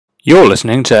You're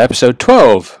listening to episode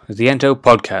 12 of the Ento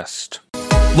Podcast.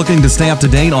 Looking to stay up to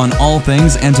date on all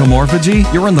things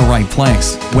entomorphagy? You're in the right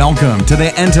place. Welcome to the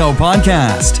Ento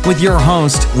Podcast with your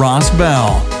host, Ross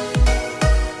Bell.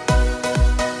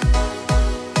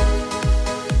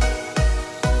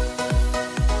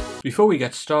 Before we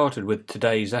get started with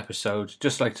today's episode,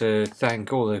 just like to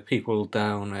thank all the people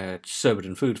down at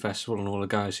Surbiton Food Festival and all the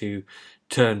guys who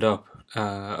turned up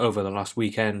over the last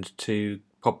weekend to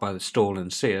pop by the stall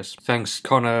and see us. Thanks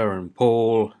Connor and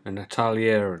Paul and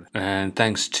Natalia and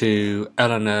thanks to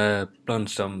Eleanor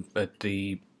Blunstom at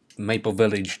the Maple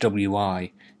Village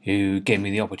WI who gave me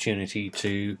the opportunity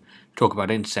to talk about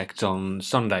insects on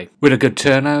Sunday. We had a good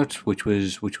turnout, which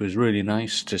was really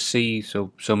nice to see.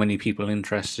 So many people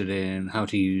interested in how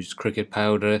to use cricket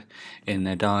powder in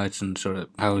their diets and sort of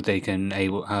how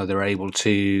they're able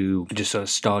to just sort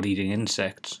of start eating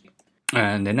insects.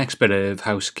 And the next bit of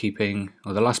housekeeping,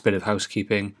 or the last bit of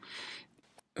housekeeping,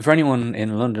 for anyone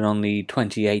in London on the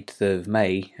 28th of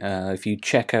May, if you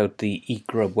check out the Eat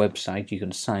Grub website, you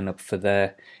can sign up for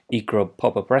their Eat Grub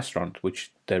pop-up restaurant,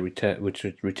 which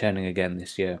is returning again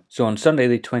this year. So on Sunday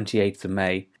the 28th of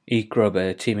May, Eat Grub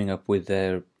are teaming up with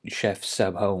their chef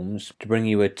Seb Holmes to bring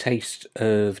you a taste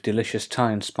of delicious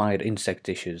Thai-inspired insect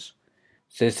dishes.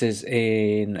 So this is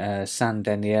in San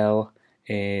Daniel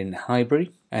in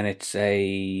Highbury, and it's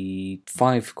a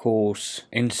 5-course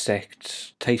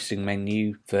insect tasting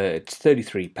menu it's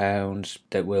 £33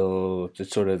 that will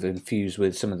sort of infuse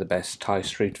with some of the best Thai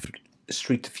street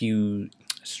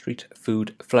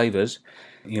food flavours.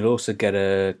 You'll also get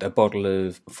a bottle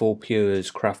of 4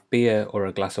 Pures craft beer or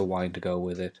a glass of wine to go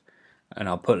with it, and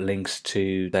I'll put links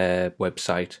to their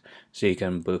website so you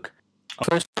can book. Our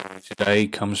first story today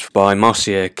comes by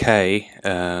Marcia Kay,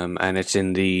 and it's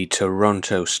in the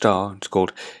Toronto Star. It's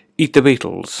called Eat the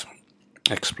Beetles,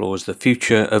 explores the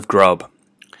future of grub.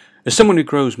 As someone who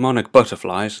grows monarch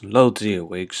butterflies, loathes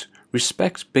earwigs,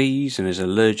 respects bees and is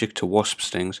allergic to wasp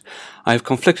stings, I have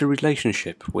conflicted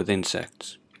relationship with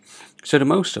insects. So do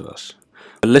most of us.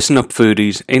 But listen up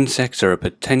foodies, insects are a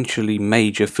potentially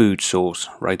major food source,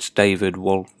 writes David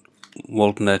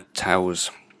Waltner-Towers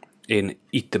in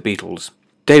Eat the Beetles.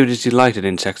 David is delighted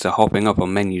insects are hopping up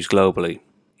on menus globally.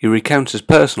 He recounts his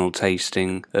personal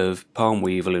tasting of palm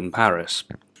weevil in Paris.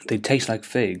 They taste like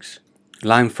figs.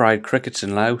 Lime-fried crickets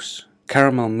in Laos,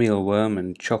 caramel mealworm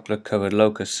and chocolate-covered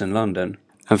locusts in London.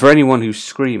 And for anyone who's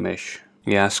squeamish,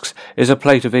 he asks, is a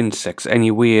plate of insects any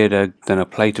weirder than a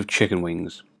plate of chicken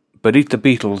wings? But Eat the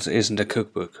Beetles isn't a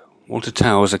cookbook. Walter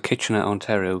Towers, a Kitchener,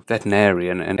 Ontario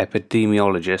veterinarian and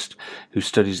epidemiologist who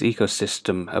studies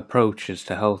ecosystem approaches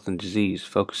to health and disease,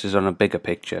 focuses on a bigger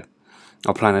picture.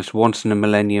 Our planet's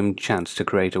once-in-a-millennium chance to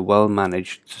create a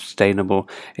well-managed, sustainable,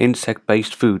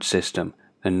 insect-based food system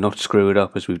and not screw it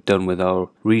up as we've done with our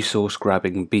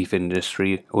resource-grabbing beef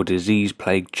industry or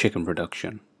disease-plagued chicken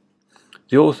production.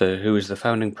 The author, who is the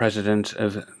founding president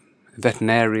of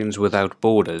Veterinarians Without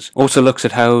Borders, also looks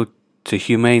at how to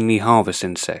humanely harvest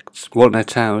insects. Walter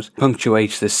Towers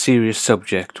punctuates this serious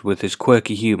subject with his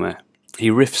quirky humour.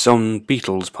 He riffs on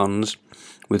Beatles puns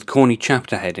with corny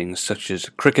chapter headings such as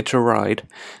Cricket to Ride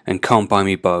and Can't Buy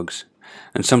Me Bugs,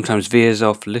 and sometimes veers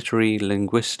off literary,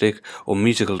 linguistic or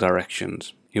musical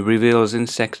directions. He reveals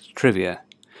insect trivia.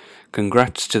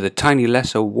 Congrats to the tiny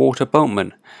lesser water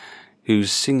boatman,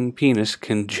 whose singing penis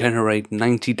can generate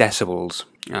 90 decibels.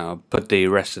 I'll put the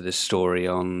rest of this story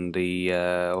on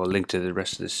or link to the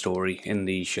rest of this story in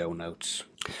the show notes.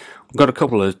 We've got a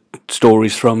couple of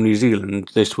stories from New Zealand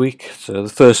this week. So the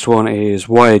first one is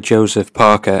why are Joseph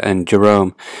Parker and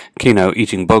Jerome Kaino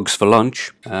eating bugs for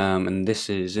lunch? And this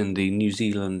is in the New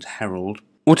Zealand Herald.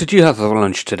 What did you have for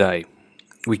lunch today?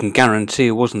 We can guarantee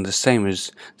it wasn't the same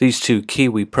as these two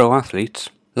Kiwi pro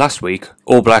athletes. Last week,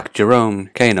 All Black Jerome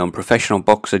Kaino and professional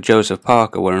boxer Joseph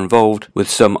Parker were involved with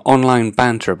some online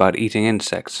banter about eating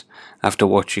insects after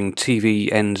watching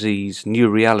TVNZ's new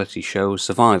reality show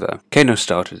Survivor. Kaino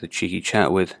started the cheeky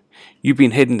chat with, "You've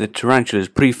been hitting the tarantulas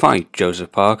pre-fight,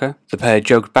 Joseph Parker." The pair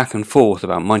joked back and forth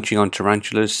about munching on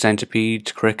tarantulas,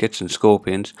 centipedes, crickets and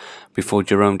scorpions before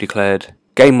Jerome declared,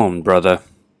 "Game on, brother."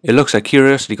 It looks like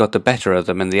curiosity got the better of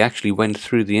them and they actually went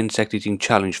through the insect-eating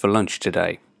challenge for lunch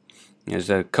today.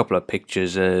 There's a couple of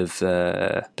pictures of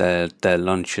their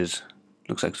lunches.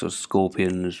 Looks like sort of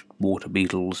scorpions, water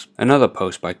beetles. Another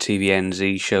post by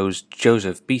TVNZ shows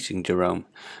Joseph beating Jerome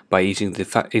by eating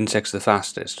the insects the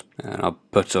fastest. And I'll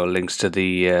put sort of links to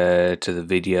the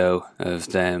video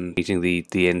of them eating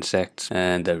the insects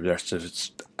and the rest of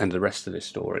his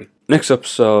story. Next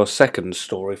up's our second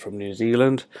story from New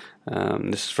Zealand.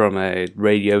 This is from a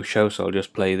radio show, so I'll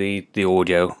just play the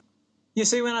audio. You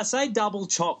see, when I say double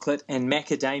chocolate and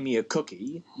macadamia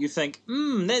cookie, you think,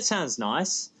 that sounds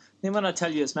nice. Then when I tell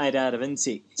you it's made out of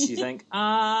insects, you think,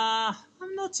 I'm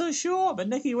not so sure. But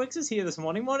Nikki Wicks is here this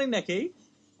morning. Morning, Nikki.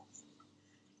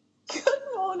 Good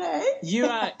morning. You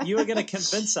are going to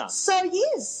convince us. So,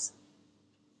 yes.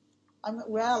 I've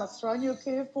thrown you a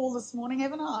curveball this morning,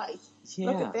 haven't I? Yeah.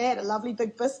 Look at that, a lovely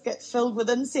big biscuit filled with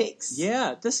insects.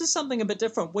 Yeah, this is something a bit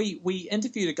different. We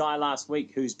interviewed a guy last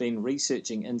week who's been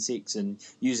researching insects and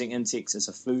using insects as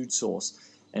a food source.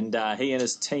 And he and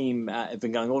his team have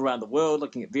been going all around the world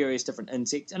looking at various different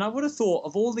insects. And I would have thought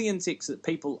of all the insects that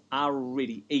people are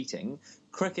already eating,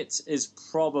 crickets are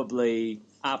probably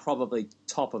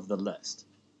top of the list.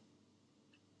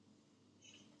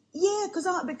 Yeah,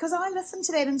 because I listened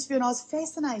to that interview and I was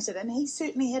fascinated, and he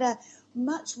certainly had a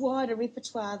much wider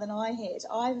repertoire than I had.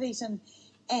 I've eaten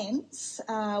ants,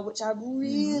 which are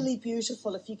really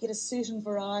beautiful if you get a certain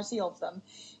variety of them,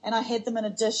 and I had them in a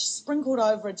dish, sprinkled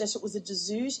over a dish. It was a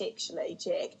dessert, actually,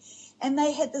 Jack, and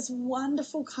they had this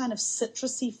wonderful kind of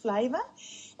citrusy flavour,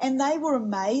 and they were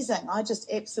amazing. I just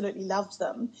absolutely loved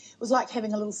them. It was like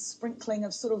having a little sprinkling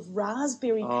of sort of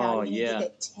raspberry powder, and you get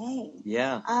that tang.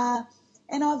 Yeah.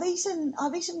 And I've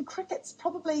eaten crickets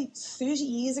probably 30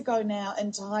 years ago now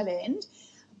in Thailand,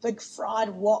 big fried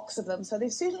woks of them. So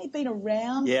they've certainly been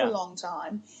around for a long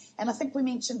time. And I think we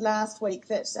mentioned last week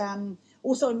that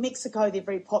also in Mexico they're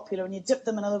very popular, and you dip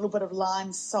them in a little bit of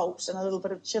lime salt and a little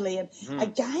bit of chili, and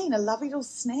again, a lovely little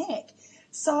snack.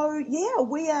 So, yeah,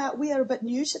 we are a bit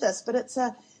new to this, but it's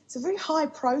a very high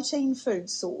protein food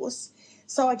source.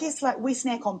 So I guess like we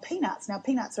snack on peanuts. Now,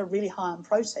 peanuts are really high in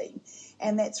protein,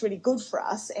 and that's really good for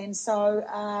us. And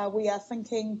so we are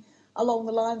thinking along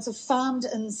the lines of farmed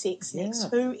insects next.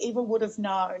 Whoever would have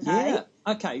known, hey?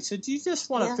 Okay, so do you just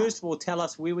want to first of all tell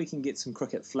us where we can get some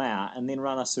cricket flour and then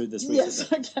run us through this Yes,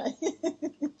 recipe? okay.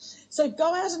 So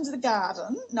go out into the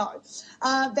garden. No,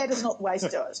 that is not the way to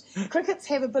do it. Crickets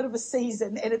have a bit of a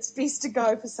season, and it's best to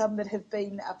go for some that have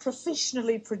been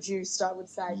professionally produced, I would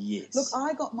say. Yes. Look,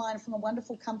 I got mine from a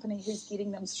wonderful company who's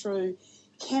getting them through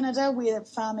Canada, where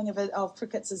farming of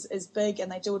crickets is big,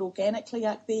 and they do it organically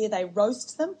up there. They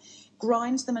roast them,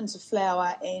 grind them into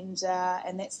flour, and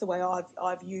that's the way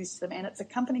I've used them. And it's a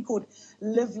company called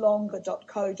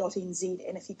livelonger.co.nz,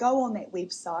 and if you go on that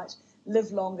website,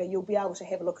 Live Longer, you'll be able to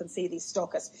have a look and see these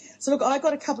stockers. So look, I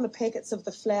got a couple of packets of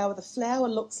the flour. The flour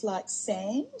looks like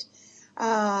sand.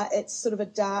 It's sort of a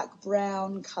dark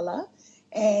brown colour,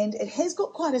 and it has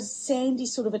got quite a sandy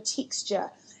sort of a texture.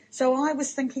 So I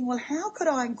was thinking, well, how could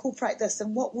I incorporate this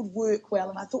and what would work well?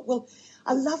 And I thought, well,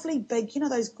 a lovely big,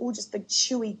 those gorgeous big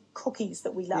chewy cookies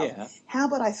that we love. Yeah. How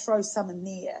about I throw some in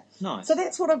there? Nice. So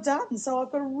that's what I've done. So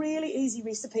I've got a really easy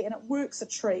recipe, and it works a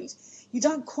treat. You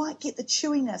don't quite get the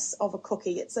chewiness of a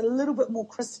cookie. It's a little bit more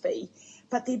crispy,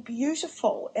 but they're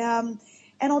beautiful. And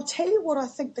I'll tell you what I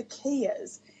think the key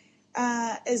is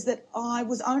that I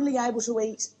was only able to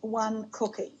eat one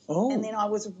cookie, and then I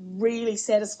was really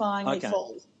satisfyingly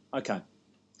full. Okay.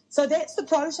 So that's the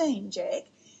protein, Jack.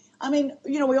 I mean,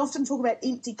 we often talk about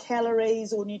empty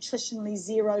calories or nutritionally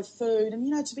zero food.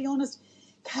 And, to be honest,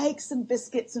 cakes and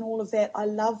biscuits and all of that, I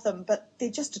love them, but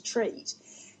they're just a treat.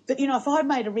 But, if I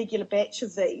made a regular batch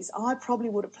of these, I probably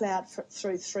would have ploughed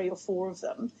through 3 or 4 of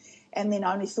them and then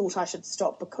only thought I should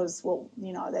stop because,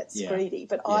 that's greedy.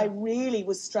 But I really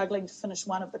was struggling to finish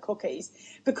one of the cookies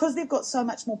because they've got so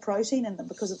much more protein in them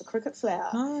because of the cricket flour.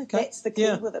 Oh, okay. That's the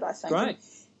key with it, I think. Great.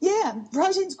 Yeah,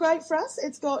 protein's great for us.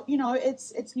 It's got,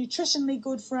 it's nutritionally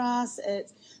good for us.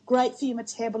 It's great for your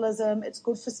metabolism. It's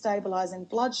good for stabilising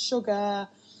blood sugar.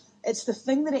 It's the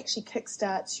thing that actually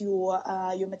kickstarts your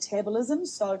metabolism.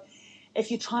 So if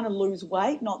you're trying to lose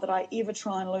weight, not that I ever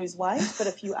try and lose weight, but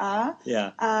if you are,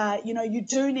 you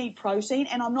do need protein.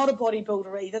 And I'm not a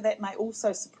bodybuilder either. That may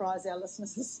also surprise our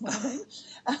listeners this morning.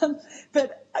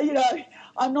 But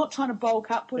I'm not trying to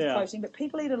bulk up with protein, but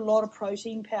people eat a lot of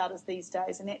protein powders these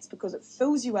days, and that's because it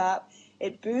fills you up,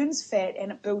 it burns fat,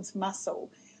 and it builds muscle.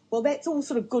 Well, that's all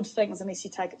sort of good things unless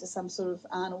you take it to some sort of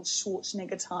Arnold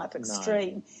Schwarzenegger type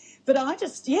extreme. No. But I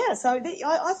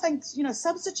think,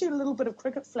 substitute a little bit of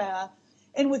cricket flour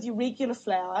in with your regular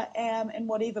flour and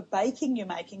whatever baking you're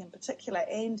making in particular,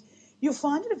 and you'll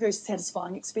find it a very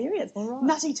satisfying experience. All right.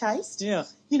 Nutty taste. Yeah.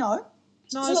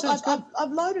 No, so look,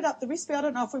 I've loaded up the recipe. I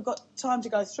don't know if we've got time to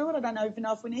go through it. I don't even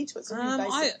know if we need to. It's a really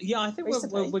basic I think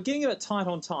we're getting a bit tight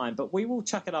on time, but we will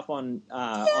chuck it up on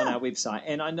our website.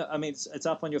 And it's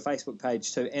up on your Facebook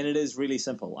page too, and it is really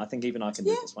simple. I think even I can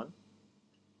do this one.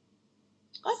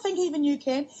 I think even you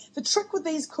can. The trick with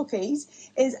these cookies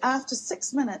is after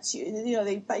 6 minutes,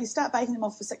 you start baking them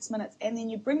off for 6 minutes, and then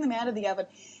you bring them out of the oven,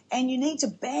 and you need to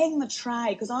bang the tray,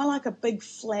 because I like a big,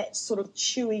 flat, sort of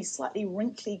chewy, slightly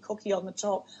wrinkly cookie on the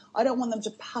top. I don't want them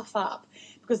to puff up,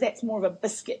 because that's more of a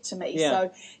biscuit to me. Yeah.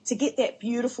 So to get that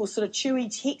beautiful sort of chewy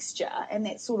texture and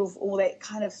that sort of, or that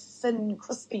kind of thin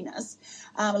crispiness,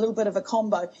 a little bit of a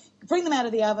combo, bring them out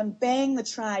of the oven, bang the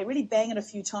tray, really bang it a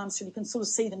few times so you can sort of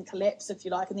see them collapse, if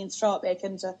you like, and then throw it back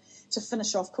in to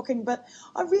finish off cooking. But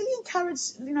I really encourage,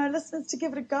 listeners to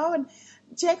give it a go. And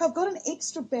Jack, I've got an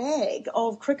extra bag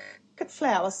of cricket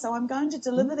flour, so I'm going to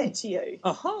deliver that to you.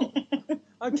 Oh,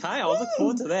 okay. I'll look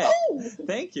forward to that. Oh.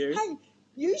 Thank you. Hey,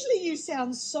 usually you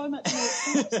sound so much more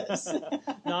excited.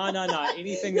 No.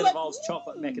 Anything that involves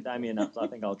chocolate macadamia nuts, I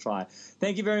think I'll try.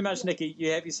 Thank you very much, Nikki.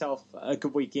 You have yourself a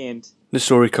good weekend. This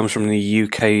story comes from the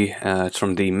UK. It's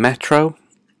from the Metro,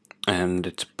 and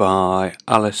it's by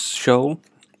Alice Scholl.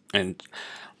 And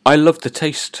I love the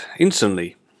taste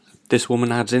instantly. This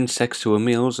woman adds insects to her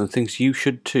meals and thinks you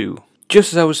should too.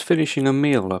 Just as I was finishing a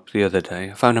meal up the other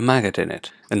day, I found a maggot in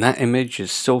it, and that image is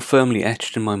still firmly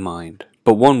etched in my mind.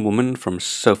 But one woman from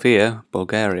Sofia,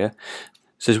 Bulgaria,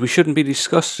 says we shouldn't be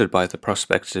disgusted by the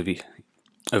prospects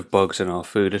of bugs in our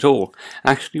food at all.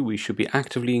 Actually, we should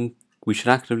actively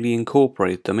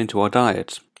incorporate them into our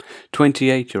diets.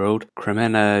 28-year-old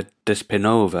Kremena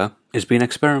Despinova has been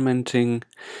experimenting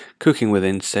cooking with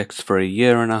insects for a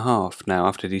year and a half now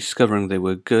after discovering they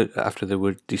were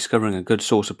discovering a good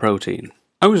source of protein.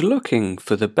 I was looking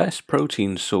for the best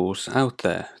protein source out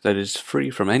there that is free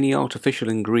from any artificial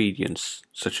ingredients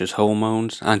such as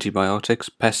hormones, antibiotics,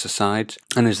 pesticides,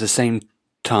 and is at the same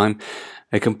time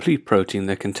a complete protein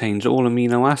that contains all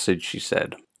amino acids, she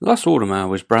said. Last autumn I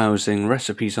was browsing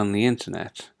recipes on the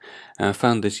internet and I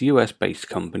found this US-based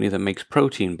company that makes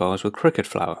protein bars with cricket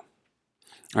flour.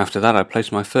 After that I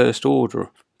placed my first order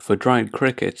for dried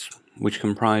crickets, which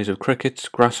comprise of crickets,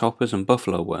 grasshoppers and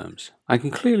buffalo worms. I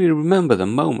can clearly remember the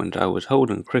moment I was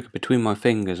holding a cricket between my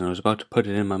fingers and I was about to put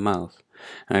it in my mouth.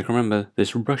 And I can remember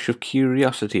this rush of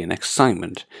curiosity and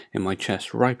excitement in my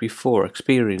chest right before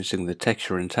experiencing the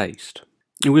texture and taste.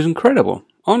 It was incredible.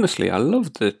 Honestly, I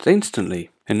loved it instantly.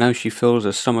 And now she fills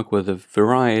her stomach with a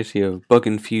variety of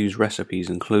bug-infused recipes,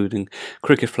 including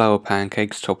cricket flour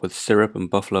pancakes topped with syrup and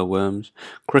buffalo worms,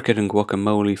 cricket and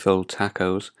guacamole-filled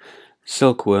tacos,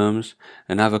 silkworms,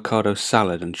 an avocado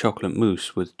salad and chocolate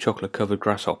mousse with chocolate-covered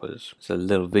grasshoppers. It's a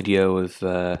little video of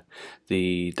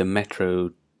the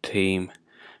Metro team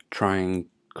trying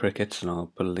crickets, and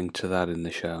I'll put a link to that in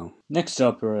the show. Next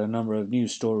up are a number of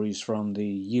news stories from the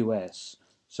US.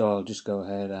 So I'll just go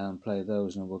ahead and play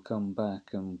those and we'll come back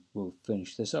and we'll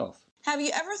finish this off. Have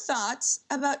you ever thought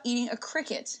about eating a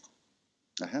cricket?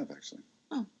 I have, actually.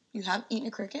 Oh, you have eaten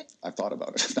a cricket? I've thought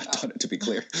about it. I've not done it, to be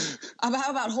clear.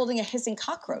 How about holding a hissing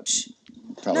cockroach?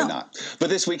 Probably not. But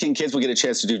this weekend, kids will get a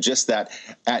chance to do just that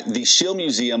at the Schiele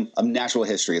Museum of Natural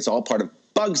History. It's all part of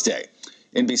Bugs Day.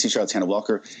 NBC Charlotte's Hannah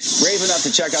Walker, brave enough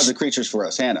to check out the creatures for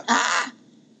us. Hannah.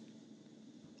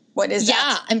 What is that?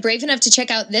 Yeah, I'm brave enough to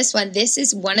check out this one. This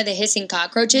is one of the hissing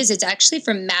cockroaches. It's actually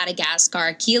from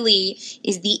Madagascar. Keely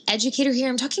is the educator here.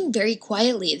 I'm talking very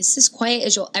quietly. This is as quiet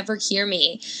as you'll ever hear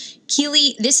me.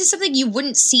 Keely, this is something you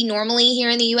wouldn't see normally here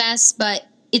in the U.S., but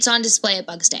it's on display at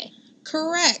Bugs Day.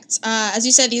 Correct. As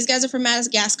you said, these guys are from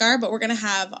Madagascar, but we're going to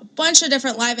have a bunch of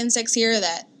different live insects here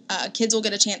that kids will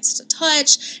get a chance to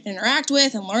touch and interact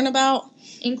with and learn about.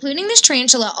 Including this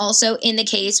tarantula also in the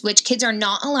case, which kids are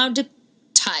not allowed to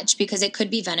touch because it could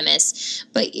be venomous.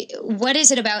 But what is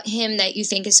it about him that you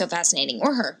think is so fascinating,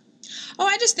 or her? Oh,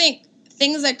 I just think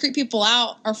things that creep people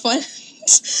out are fun.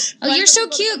 Oh, you're so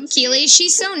cute, Keely.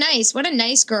 She's so nice. What a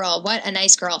nice girl. What a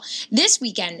nice girl. This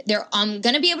weekend, I'm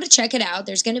going to be able to check it out.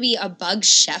 There's going to be a bug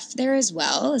chef there as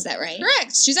well. Is that right?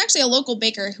 Correct. She's actually a local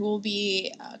baker who will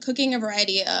be cooking a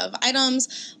variety of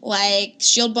items like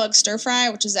shield bug stir fry,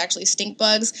 which is actually stink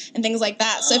bugs, and things like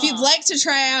that. So if you'd like to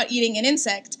try out eating an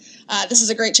insect, this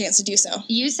is a great chance to do so.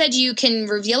 You said you can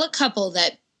reveal a couple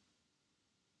that...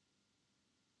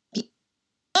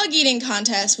 Bug eating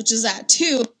contest, which is at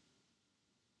 2.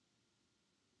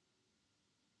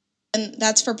 And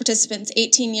that's for participants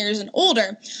 18 years and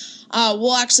older.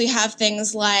 We'll actually have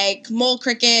things like mole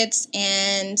crickets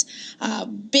and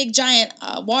big giant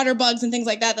water bugs and things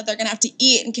like that they're going to have to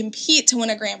eat and compete to win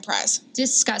a grand prize.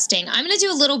 Disgusting. I'm going to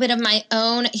do a little bit of my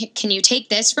own. Can you take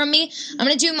this from me? I'm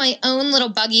going to do my own little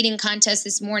bug eating contest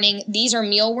this morning. These are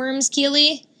mealworms,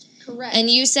 Keely. Correct. And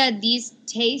you said these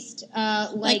taste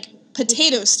like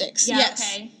potato sticks. Yeah,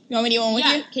 yes. Okay. You want me to eat one with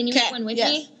you? Can you eat one with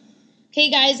me? Okay,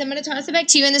 guys, I'm going to toss it back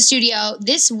to you in the studio.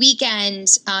 This weekend,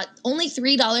 only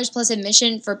 $3 plus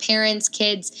admission for parents,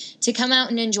 kids to come out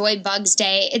and enjoy Bugs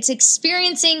Day. It's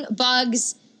experiencing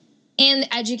bugs and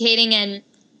educating and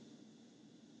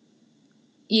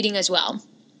eating as well.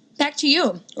 Back to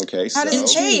you. Okay, How does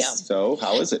it taste? So,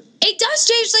 how is it? It does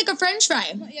taste like a French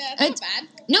fry. Yeah, it's not bad.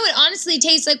 No, it honestly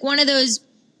tastes like one of those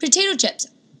potato chips.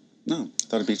 No,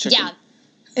 thought it'd be chicken. Yeah.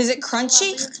 Is it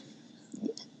crunchy?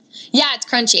 Yeah, it's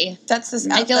crunchy. That's this.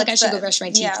 I feel like I should go brush my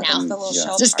teeth now. That's the little Yeah.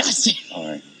 shell It's part. disgusting. All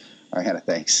right, Hannah,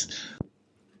 thanks.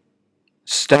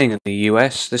 Staying in the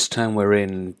US, this time we're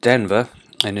in Denver,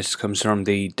 and this comes from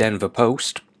the Denver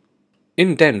Post.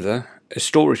 In Denver, a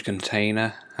storage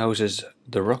container houses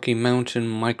the Rocky Mountain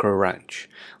Micro Ranch,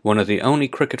 one of the only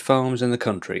cricket farms in the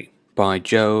country, by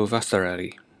Joe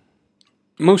Vasarely.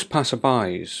 Most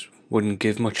passerbys wouldn't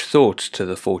give much thought to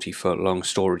the 40-foot-long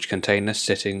storage container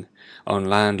sitting on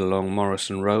land along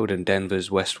Morrison Road in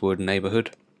Denver's Westwood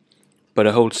neighborhood, but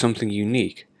it holds something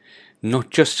unique, not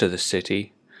just to the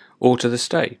city or to the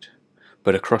state,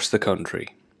 but across the country.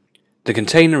 The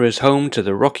container is home to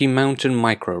the Rocky Mountain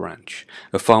Micro Ranch,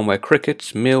 a farm where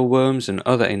crickets, mealworms, and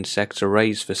other insects are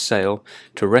raised for sale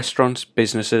to restaurants,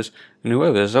 businesses, and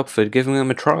whoever's up for giving them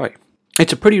a try.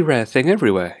 It's a pretty rare thing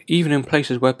everywhere, even in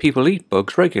places where people eat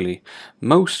bugs regularly.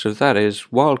 Most of that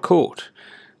is wild caught,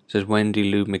 says Wendy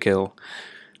Lou McGill,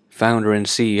 founder and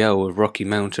CEO of Rocky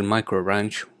Mountain Micro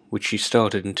Ranch, which she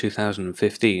started in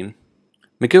 2015.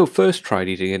 McGill first tried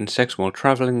eating insects while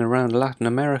travelling around Latin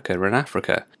America and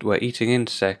Africa, where eating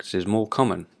insects is more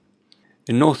common.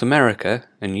 In North America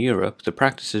and Europe, the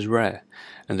practice is rare,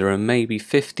 and there are maybe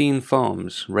 15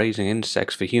 farms raising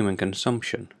insects for human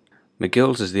consumption.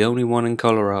 McGill's is the only one in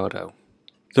Colorado.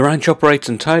 The ranch operates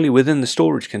entirely within the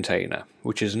storage container,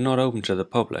 which is not open to the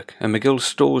public, and McGill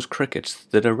stores crickets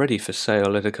that are ready for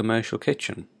sale at a commercial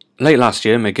kitchen. Late last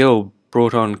year, McGill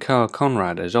brought on Carl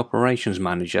Conrad as operations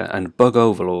manager and bug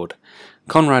overlord.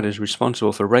 Conrad is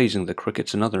responsible for raising the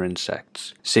crickets and other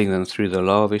insects, seeing them through the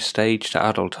larvae stage to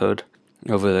adulthood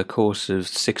over the course of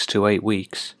 6 to 8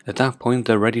 weeks. At that point,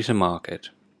 they're ready to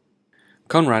market.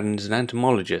 Conrad is an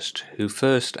entomologist who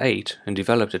first ate and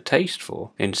developed a taste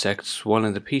for insects while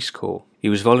in the Peace Corps. He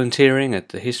was volunteering at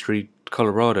the History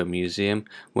Colorado Museum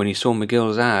when he saw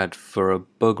McGill's ad for a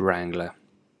bug wrangler.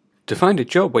 To find a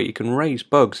job where you can raise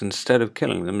bugs instead of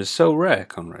killing them is so rare,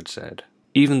 Conrad said.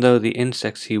 Even though the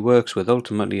insects he works with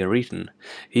ultimately are eaten,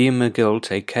 he and McGill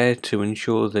take care to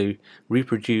ensure they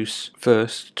reproduce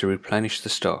first to replenish the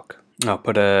stock. I'll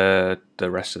put the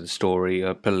rest of the story.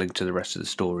 I'll put a link to the rest of the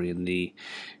story in the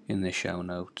show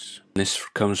notes. This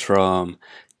comes from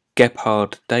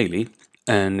Gephardt Daily,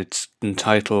 and it's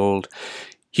entitled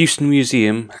 "Houston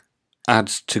Museum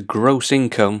Adds to Gross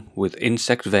Income with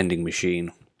Insect Vending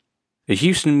Machine." A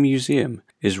Houston museum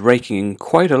is raking in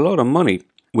quite a lot of money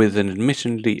with an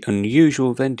admittedly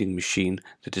unusual vending machine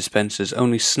that dispenses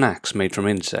only snacks made from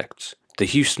insects. The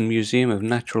Houston Museum of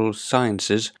Natural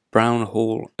Sciences Brown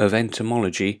Hall of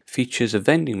Entomology features a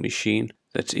vending machine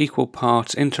that's equal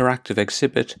parts interactive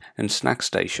exhibit and snack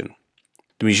station.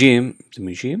 The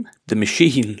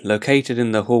machine, located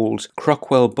in the hall's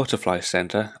Crockwell Butterfly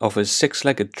Center, offers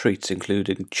 6-legged treats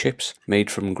including chips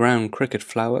made from ground cricket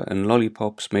flour and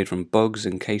lollipops made from bugs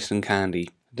encased in candy.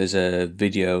 There's a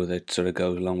video that sort of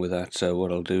goes along with that, so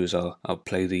what I'll do is I'll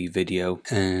play the video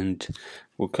and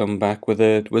we'll come back with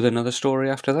another story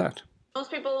after that.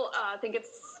 Most people think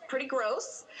it's pretty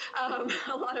gross.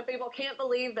 A lot of people can't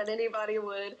believe that anybody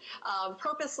would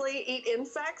purposely eat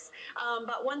insects.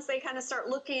 But once they kind of start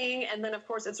looking, and then of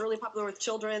course it's really popular with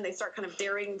children, they start kind of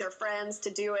daring their friends to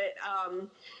do it.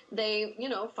 They,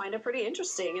 find it pretty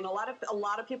interesting, and a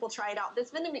lot of people try it out.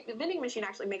 This vending machine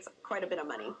actually makes quite a bit of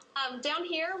money. Down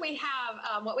here we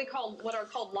have what are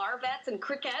called larvettes and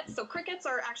crickets. So crickets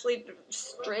are actually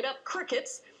straight up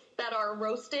crickets that are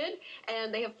roasted,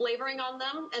 and they have flavoring on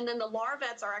them. And then the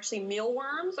larvettes are actually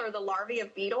mealworms, or the larvae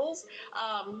of beetles,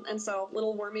 and so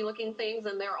little wormy looking things,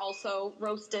 and they're also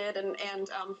roasted and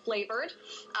flavored.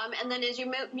 And then as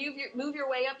you move your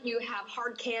way up, you have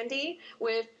hard candy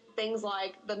with things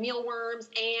like the mealworms,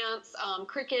 ants,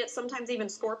 crickets, sometimes even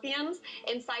scorpions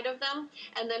inside of them.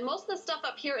 And then most of the stuff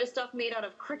up here is stuff made out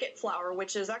of cricket flour,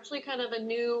 which is actually kind of a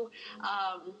new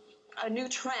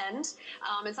trend.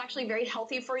 It's actually very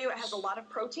healthy for you. It has a lot of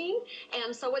protein.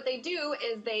 And so what they do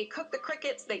is they cook the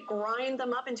crickets, they grind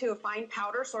them up into a fine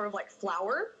powder, sort of like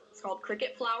flour. It's called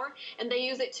cricket flour, and they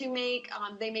use it to make,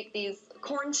 they make these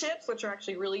corn chips, which are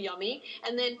actually really yummy.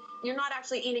 And then you're not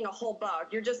actually eating a whole bug.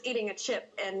 You're just eating a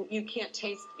chip, and you can't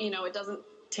taste, it doesn't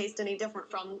taste any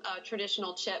different from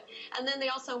traditional chip. And then they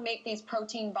also make these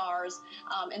protein bars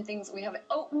and things. We have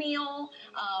oatmeal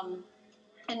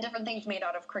and different things made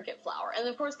out of cricket flour. And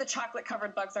of course, the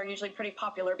chocolate-covered bugs are usually pretty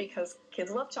popular because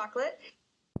kids love chocolate.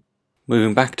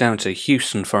 Moving back down to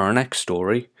Houston for our next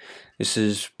story. This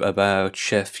is about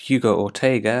Chef Hugo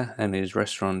Ortega and his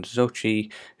restaurant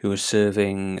Xochi, who is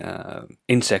serving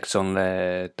insects on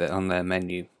their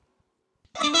menu.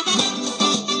 When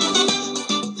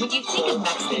you think of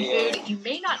Mexican food, you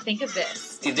may not think of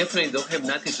this. It definitely don't have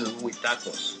nothing to do with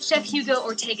tacos. Chef Hugo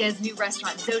Ortega's new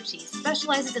restaurant Xochi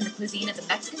specializes in the cuisine of the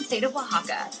Mexican state of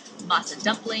Oaxaca. Masa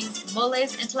dumplings,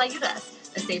 moles, and tlayudas,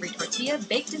 a savory tortilla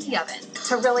baked in the oven.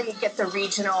 To really get the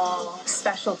regional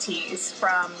specialties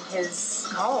from his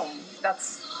home,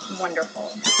 that's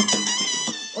wonderful.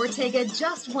 Ortega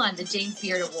just won the James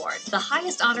Beard Award, the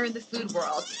highest honor in the food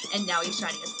world, and now he's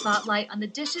shining a spotlight on the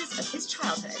dishes of his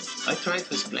childhood. I tried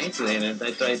to explain to them and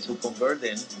I tried to convert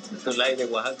them to like the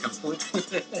Oaxacan food.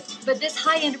 But this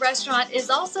high-end restaurant is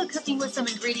also cooking with some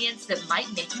ingredients that might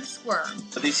make you squirm.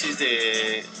 This is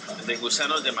the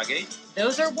gusanos de maguey.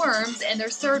 Those are worms, and they're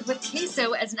served with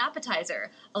queso as an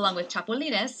appetizer, along with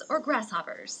chapulines or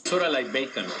grasshoppers. Sort of like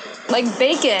bacon. Like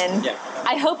bacon? Yeah.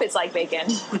 I hope it's like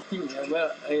bacon. Yeah,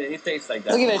 well, it tastes like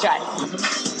that. We'll give it a try.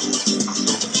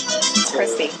 It's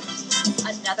crispy.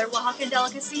 Another Oaxacan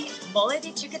delicacy, mole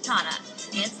de chicatana,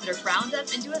 ants that are ground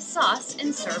up into a sauce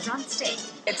and served on steak.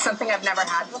 It's something I've never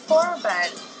had before,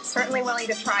 but certainly willing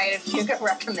to try it if Hugo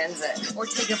recommends it.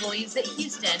 Ortega believes that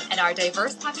Houston and our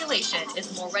diverse population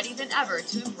is more ready than ever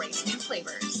to embrace new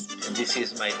flavors. And this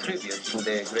is my tribute to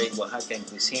the great Oaxacan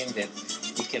cuisine that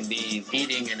we can be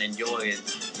eating and enjoyed,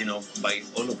 by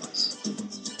all of us.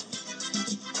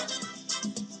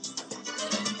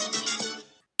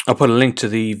 I'll put a link to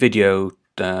the video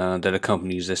that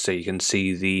accompanies this so you can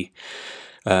see the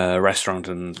restaurant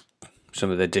and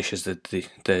some of the dishes that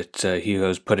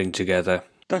Hugo's putting together.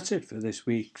 That's it for this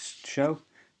week's show.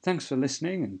 Thanks for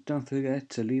listening, and don't forget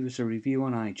to leave us a review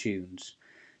on iTunes.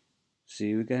 See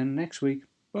you again next week.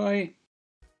 Bye.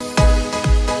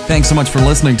 Thanks so much for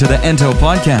listening to the Ento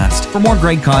Podcast. For more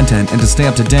great content and to stay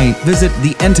up to date, visit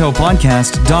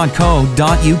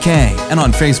theentopodcast.co.uk and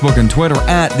on Facebook and Twitter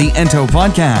at the Ento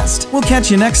Podcast. We'll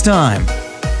catch you next time.